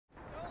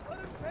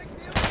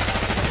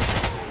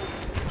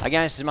Hi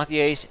guys, this is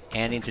Mattias,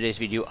 and in today's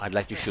video I'd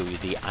like to show you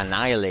the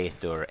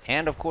Annihilator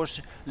and of course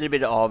a little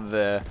bit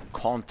of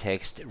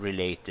context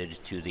related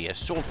to the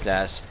assault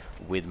class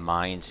with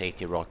mines,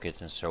 AT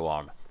rockets and so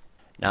on.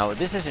 Now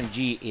this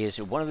SMG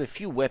is one of the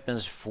few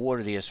weapons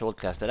for the assault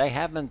class that I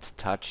haven't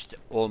touched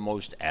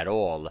almost at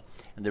all.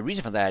 And the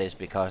reason for that is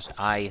because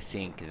I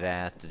think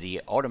that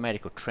the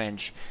automatic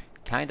trench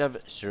kind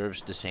of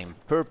serves the same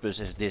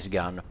purpose as this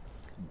gun,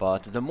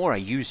 but the more I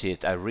use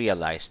it, I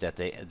realize that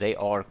they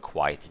are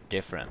quite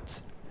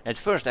different. At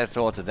first I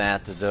thought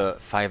that the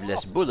 5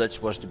 less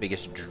bullets was the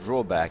biggest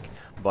drawback,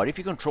 but if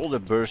you control the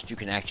burst you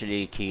can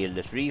actually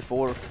kill 3,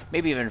 4,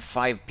 maybe even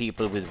 5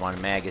 people with one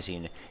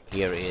magazine.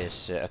 Here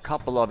is a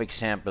couple of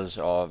examples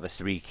of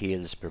 3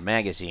 kills per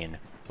magazine.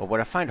 But what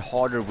I find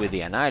harder with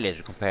the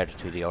Annihilator compared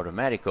to the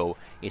Automatico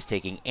is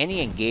taking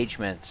any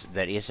engagement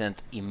that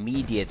isn't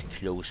immediate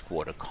close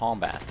quarter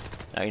combat.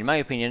 Now in my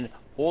opinion,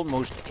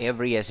 almost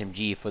every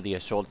SMG for the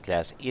assault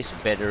class is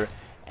better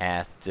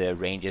at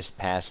ranges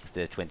past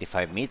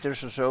 25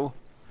 meters or so.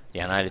 The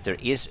Annihilator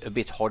is a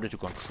bit harder to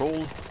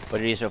control,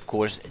 but it is of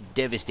course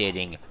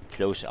devastating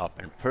close up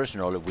and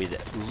personal with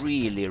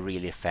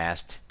really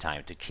fast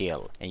time to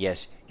kill. And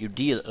yes, you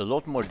deal a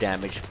lot more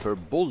damage per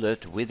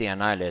bullet with the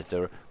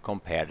Annihilator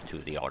compared to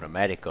the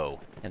Automatico.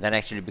 And that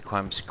actually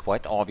becomes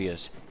quite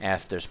obvious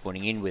after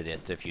spawning in with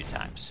it a few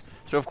times.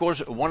 So of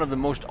course one of the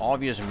most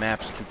obvious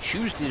maps to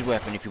choose this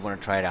weapon if you want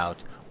to try it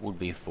out would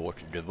be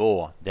Fort de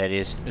Vaux. That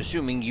is,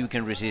 assuming you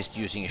can resist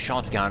using a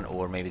shotgun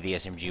or maybe the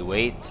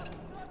SMG-08.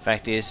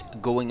 Fact is,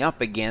 going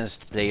up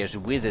against players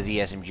with the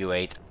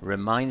SMG-08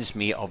 reminds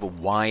me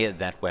of why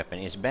that weapon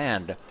is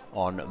banned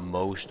on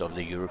most of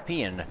the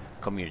European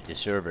community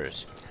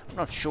servers. I'm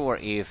not sure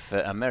if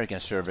American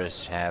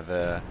servers have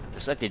a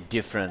slightly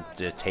different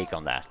take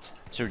on that.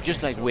 So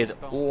just like with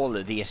all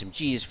the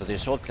SMGs for the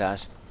assault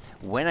class,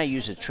 when I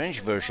use a trench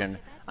version,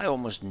 I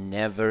almost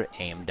never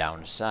aim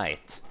down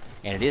sight.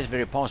 And it is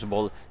very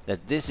possible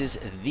that this is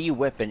the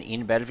weapon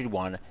in Battlefield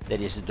 1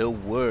 that is the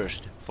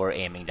worst for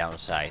aiming down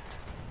sight.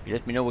 You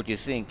let me know what you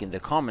think in the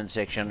comment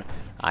section.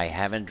 I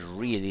haven't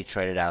really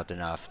tried it out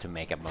enough to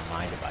make up my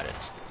mind about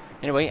it.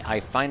 Anyway,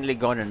 I finally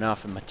got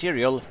enough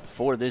material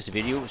for this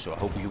video, so I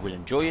hope you will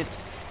enjoy it.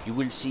 You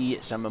will see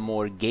some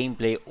more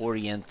gameplay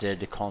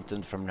oriented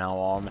content from now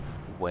on,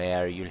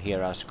 where you'll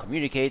hear us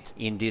communicate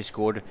in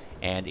Discord.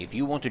 And if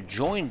you want to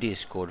join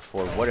Discord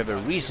for whatever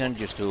reason,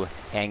 just to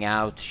hang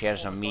out, share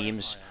some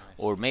memes,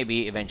 or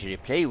maybe eventually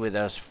play with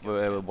us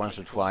for once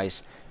or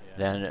twice,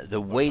 then the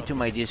way to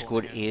my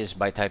Discord is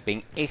by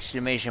typing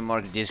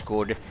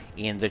 !Discord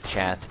in the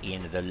chat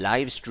in the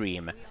live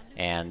stream.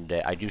 And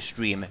I do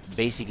stream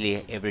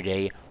basically every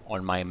day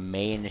on my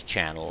main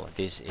channel.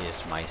 This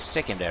is my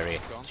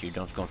secondary, so you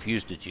don't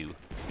confuse the two.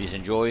 Please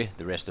enjoy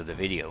the rest of the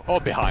video. Oh,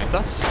 behind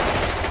us.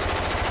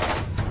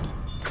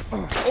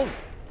 Oh!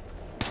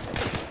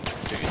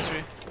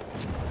 Seriously?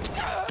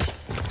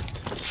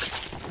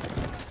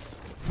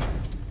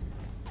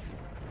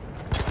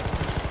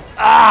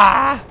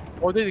 Ah!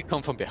 Or did it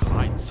come from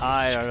behind? Seriously?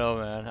 I don't know,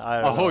 man. I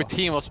don't know. A whole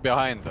team was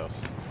behind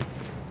us.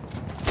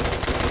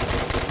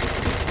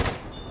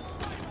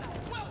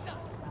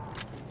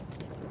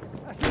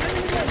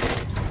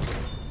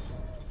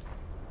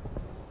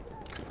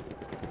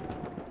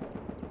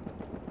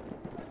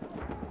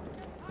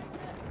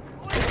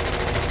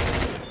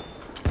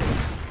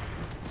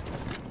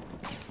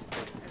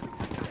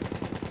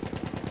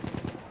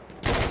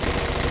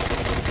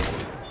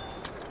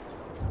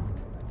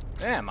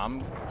 Damn,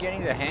 I'm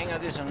getting the hang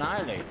of this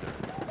Annihilator.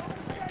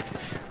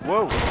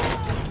 Whoa!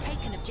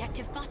 Take an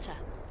objective butter.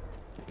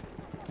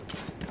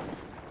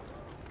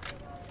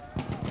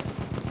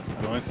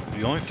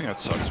 The only thing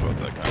that sucks about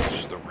that gun is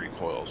just the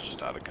recoil is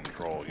just out of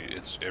control.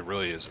 It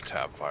really is a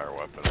tap fire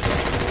weapon.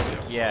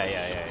 Yeah,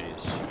 it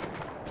is.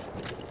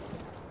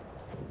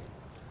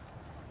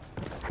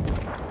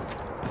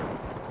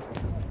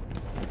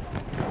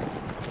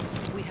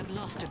 We have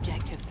lost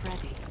objective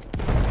Freddy.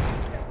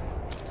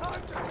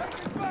 Time to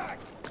take it back!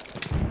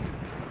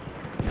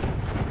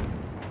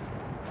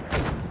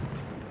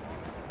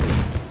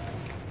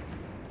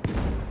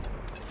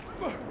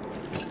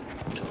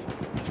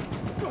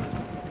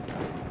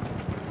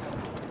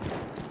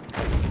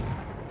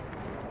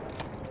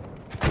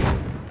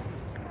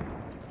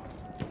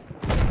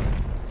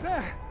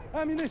 There!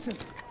 Ammunition!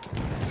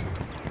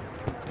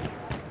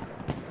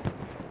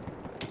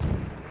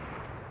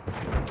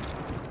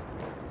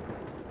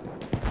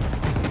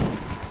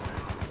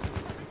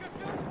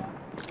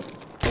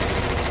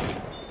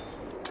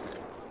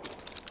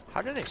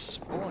 How do they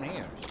spawn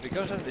here? It's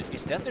because of the...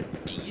 Is that the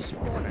D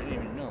spawn? I didn't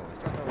even know. I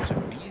thought that was a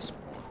B spawn.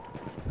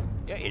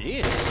 Yeah, it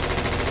is.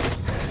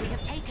 We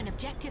have taken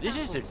objective This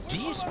is the apples.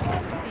 D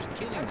spawn. I'm just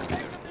killing them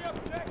here. The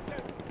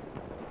objective!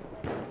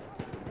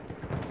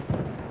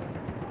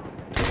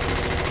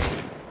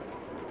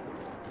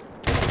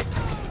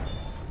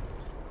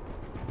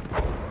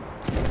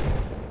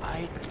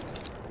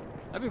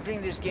 I've been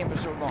playing this game for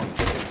so long.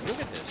 Look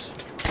at this.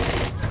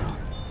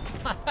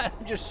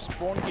 I'm just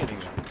spawn killing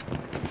them.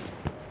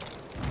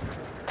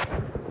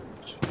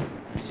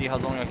 See how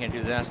long I can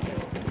do this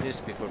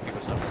before people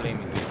start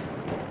flaming me.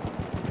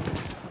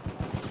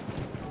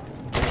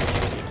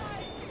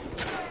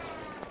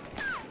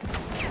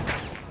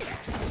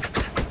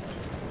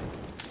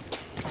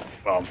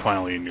 Well, I'm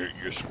finally in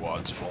your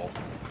squad's full.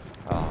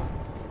 Oh.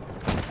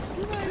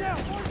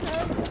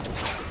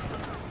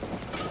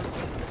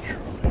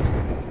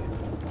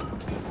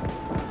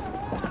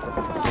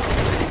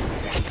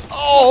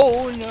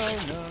 Oh no.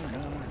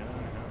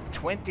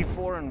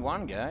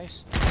 24-1,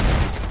 guys.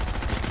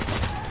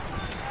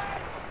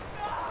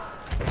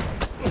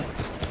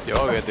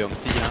 Jag är ready on 10.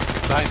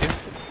 Behind you.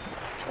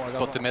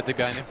 Spot the medic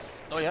behind you.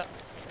 Oh yeah.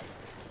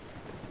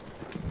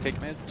 Take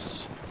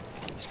meds.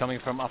 He's coming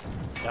from up.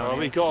 Down Well, here.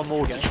 we got a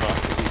mortar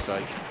truck, to be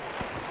safe.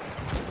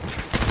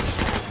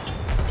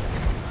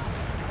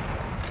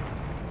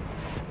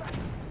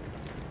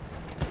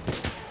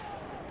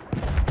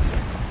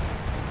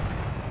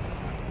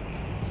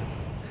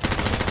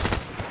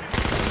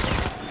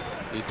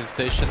 Using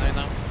station right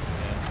now.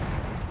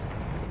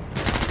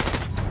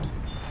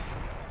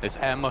 There's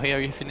ammo here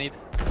if you need.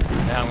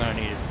 Now I'm gonna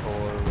need it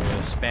for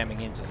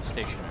spamming into the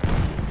station.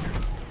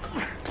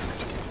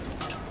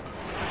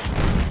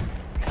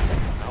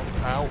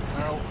 Ow,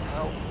 ow,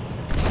 ow.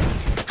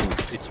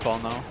 It's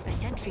spawn now. A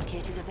sentry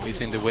kit is available.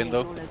 He's in the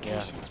window. near your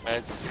location.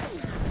 Meds.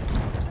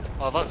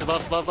 Oh, that's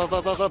above. Oh,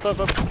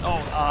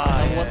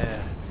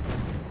 yeah.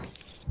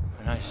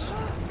 Nice.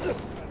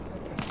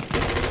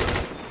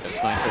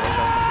 That's nice.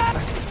 Available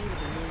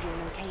near your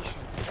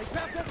location.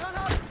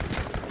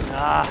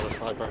 Ah, Oh, the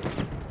sniper.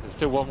 There's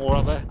still one more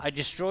up there. I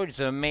destroyed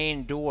the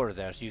main door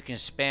there, so you can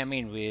spam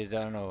in with,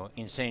 I don't know,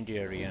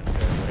 incendiary and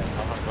whatever.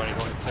 I haven't got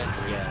anyone in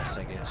centre. Yes,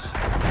 I guess.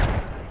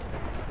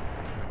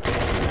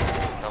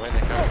 Come in, they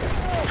come.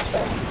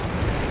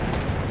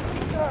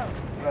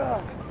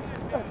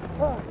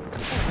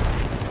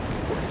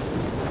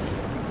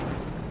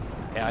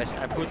 Yeah,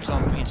 I put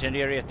some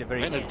incendiary at the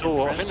very I think end. the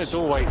door. I think the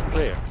doorway's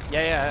clear.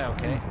 Yeah,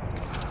 okay.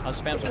 I'll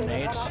spam some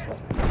nades.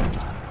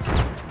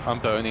 I'm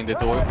burning the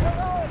door.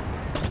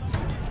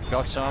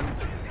 Got some.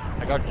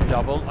 I got the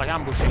double.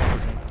 I'm pushing.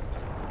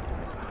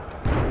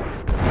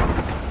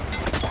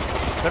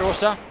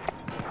 Perosa.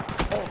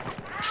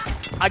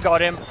 I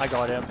got him.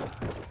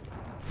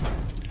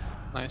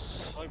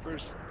 Nice.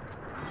 Snipers.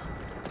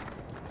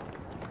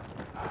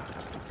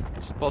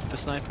 Spot the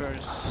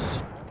snipers.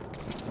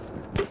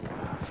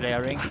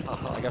 Flaring.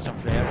 I got some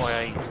flares. My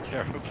aim was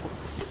terrible.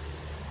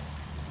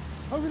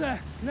 Over there,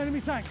 an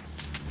enemy tank.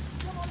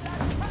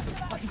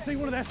 I can see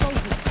one of their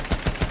soldiers.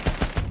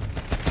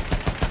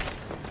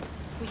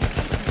 We have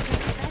taken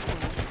objective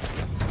Edward.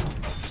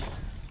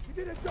 You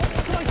did a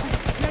double fighting.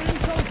 The enemy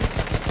soldiers.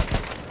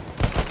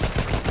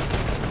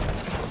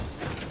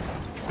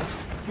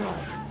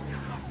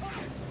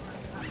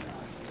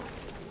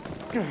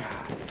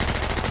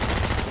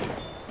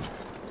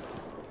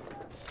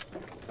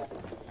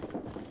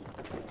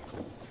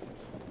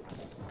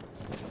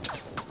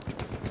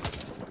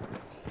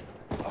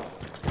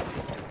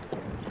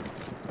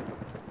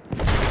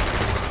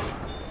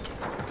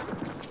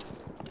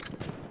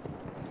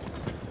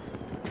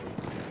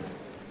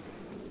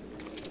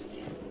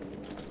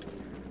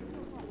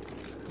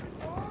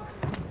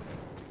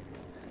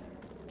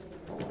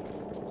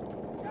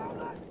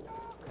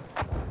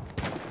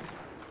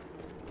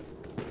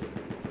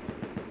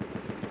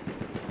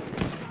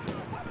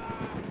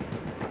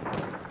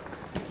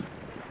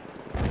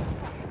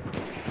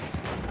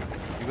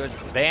 You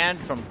got banned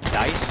from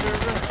DICE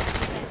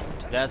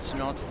server? That's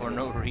not for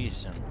no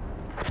reason.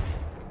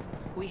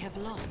 We have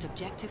lost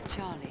objective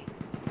Charlie.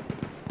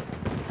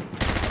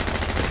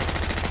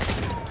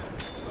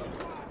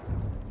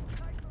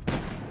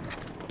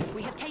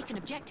 We have taken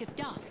objective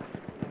Duff.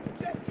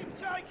 Objective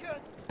taken.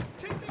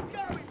 Keep it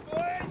going,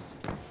 boys.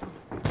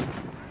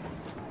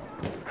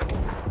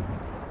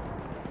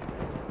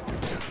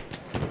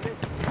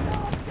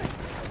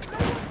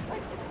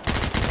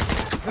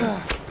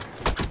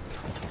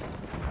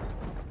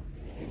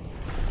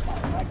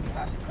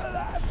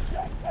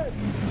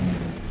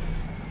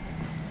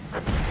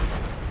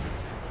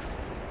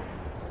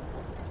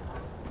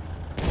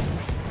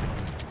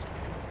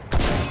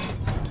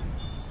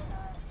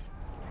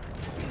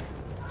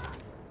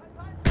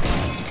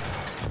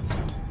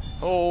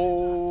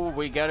 Oh,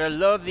 we gotta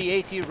love the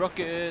AT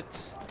rocket.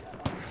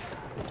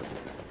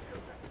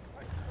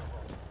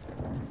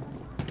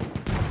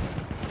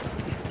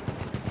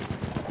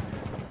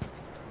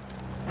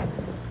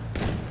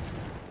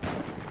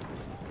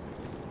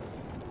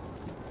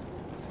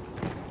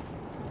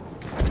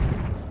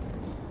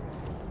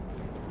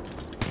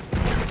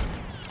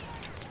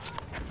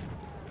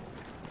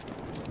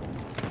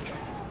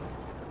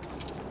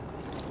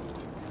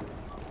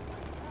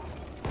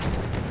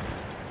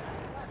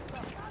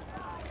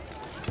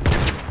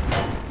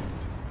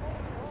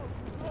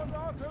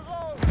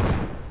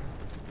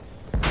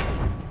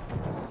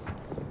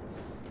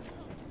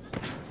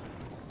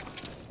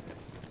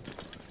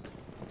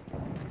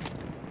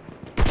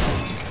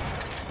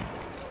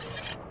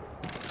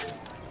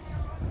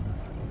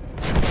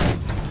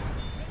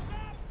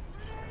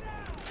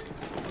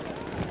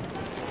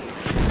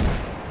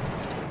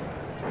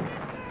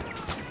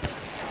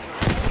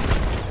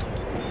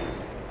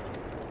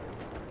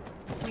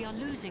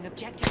 Losing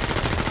objective.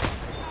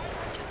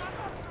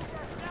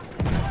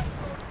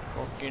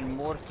 Fucking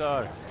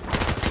mortar.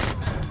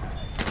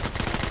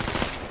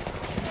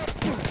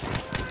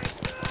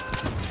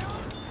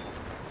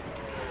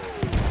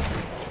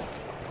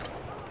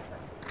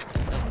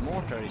 That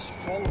mortar is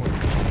following.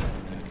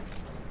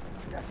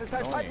 Das ist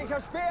ein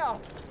feindlicher Speer!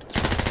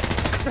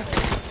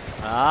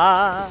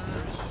 Ah!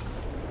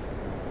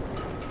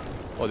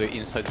 Oh, they're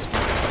inside smoke.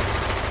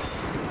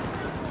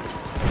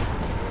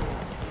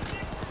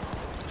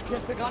 Hier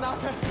ist eine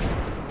Granate!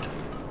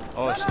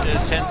 Oh,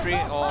 sentry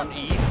on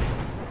E.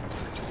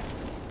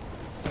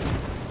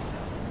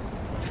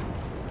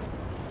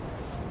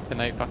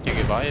 Can I fucking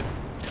revive?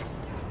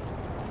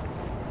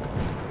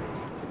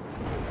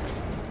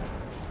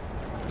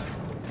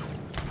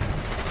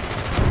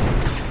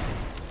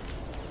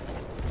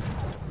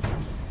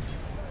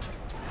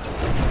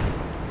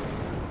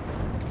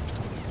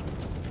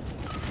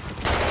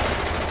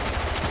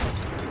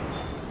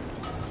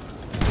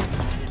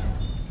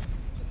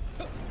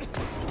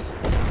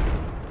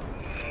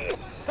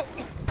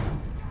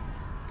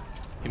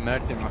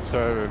 Imagine a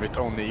server with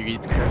only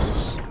elite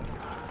classes.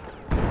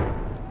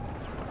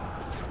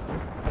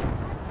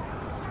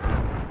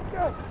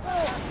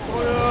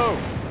 Oh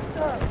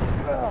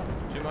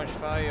no! Too much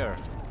fire.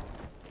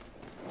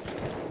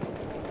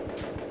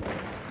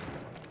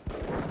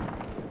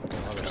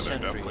 Oh, the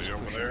sentry is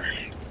over pushing. there.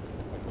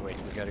 Wait,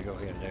 we gotta go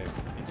here. They're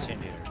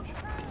incendiaries.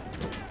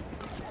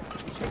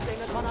 Ich gebe dir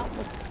eine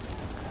Granate!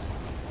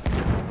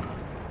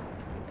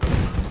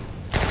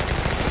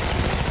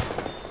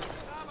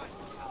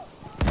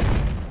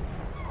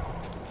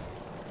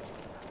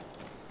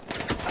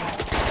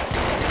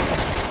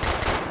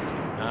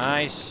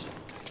 Nice.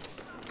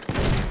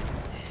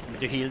 Need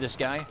to heal this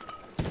guy.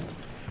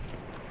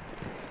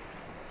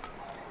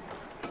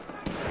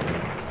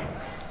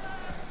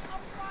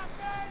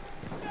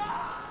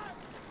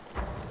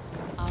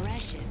 Our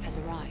airship has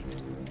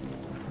arrived.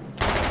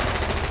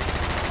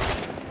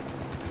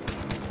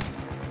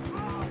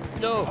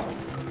 No.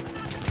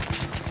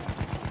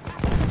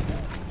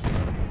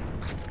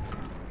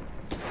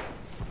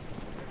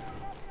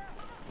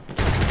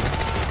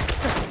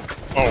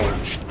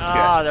 Oh, shit.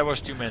 Ah, there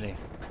was too many.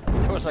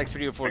 There was like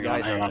 3 or 4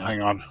 guys out there.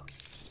 Hang on.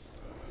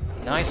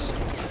 Nice.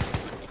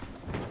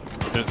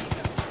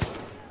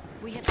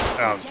 We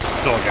have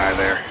Still a guy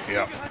there.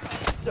 Yeah.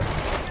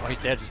 Oh, he's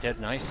dead. He's dead.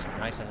 Nice.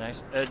 Nice.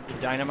 Nice.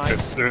 Dynamite.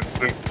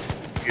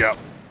 Yeah.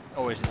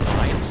 Oh, is it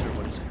Lions or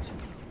what is it?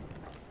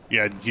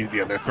 Yeah,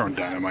 they're throwing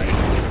dynamite.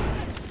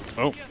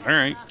 Oh,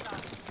 alright.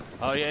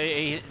 Oh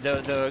yeah,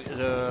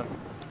 the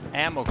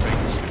ammo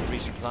crate is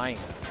resupplying.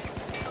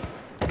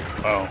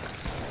 Oh.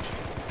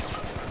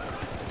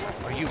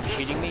 Are you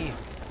kidding me?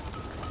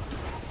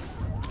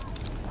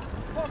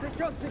 Vorsicht,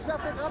 Jungs, ich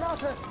werfe eine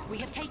Granate! We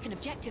have taken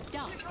objective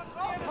Duff.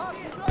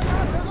 Aufpassen,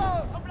 Granate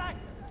raus!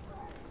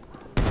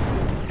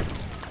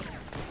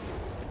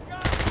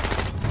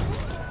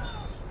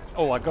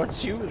 Oh, I got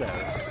 2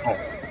 there. Oh.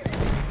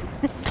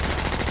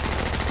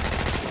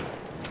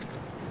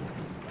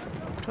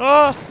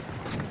 Ah!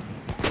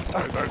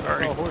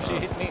 Sorry. Oh, horsey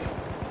hit me.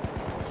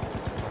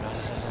 Oh,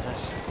 nice.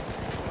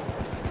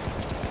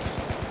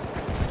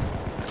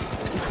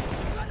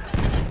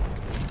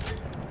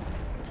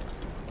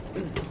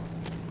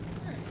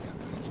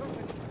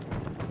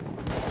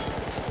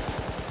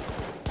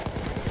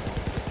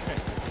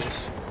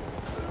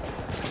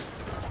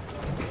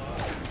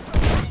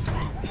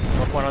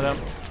 Got one of them.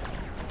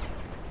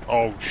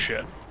 Oh,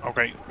 shit.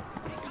 Okay.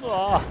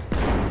 Ah.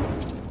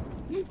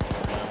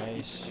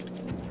 Nice.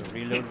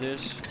 Reload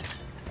this.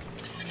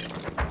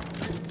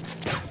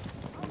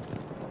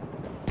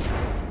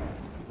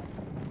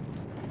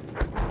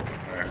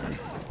 There.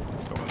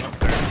 Going up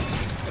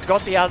there.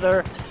 Got the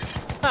other.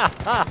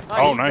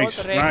 Oh,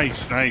 nice.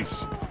 Nice.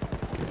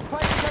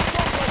 Feindlicher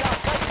Sturmsoldat,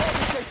 seid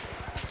vorsichtig!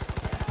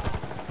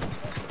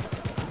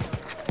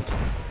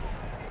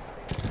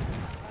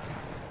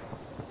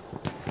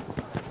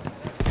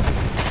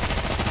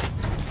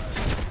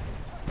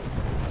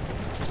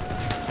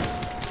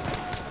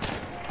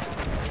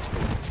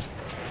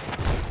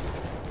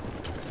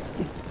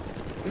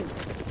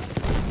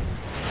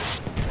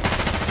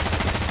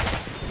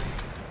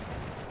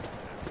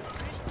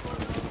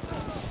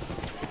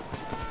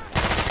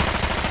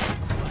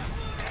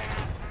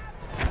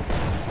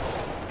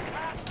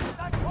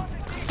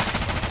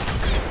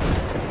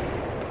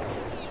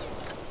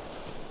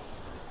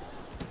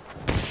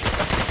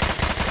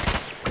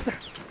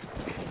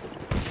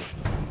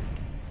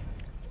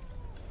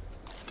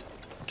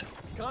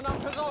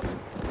 Granate raus!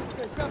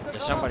 Ich werfe eine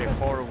There's somebody Granate!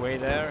 far away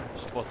there.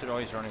 Spotted. Oh,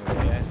 he's running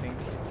away, I think.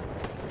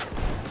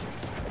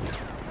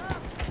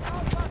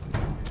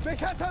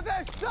 Mich hat's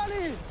erwischt,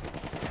 Charlie!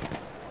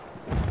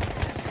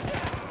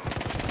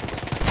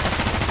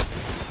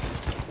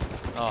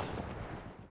 Oh,